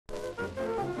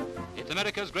It's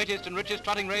America's greatest and richest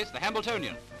trotting race, the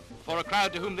Hambletonian, before a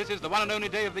crowd to whom this is the one and only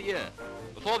day of the year,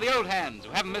 before the old hands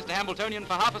who haven't missed a Hambletonian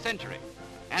for half a century.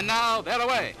 And now they're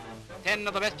away. 10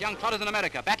 of the best young trotters in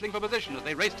America battling for position as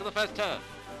they race to the first turn.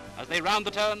 As they round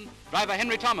the turn, driver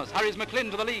Henry Thomas hurries Machin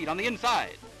to the lead on the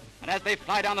inside. And as they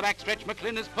fly down the backstretch,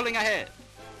 Machin is pulling ahead.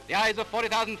 The eyes of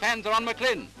 40,000 fans are on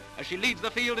Machin as she leads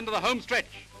the field into the home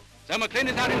stretch. So Machin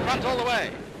is out in front all the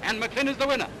way, and Machin is the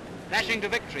winner, dashing to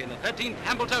victory in the 13th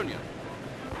Hambletonian.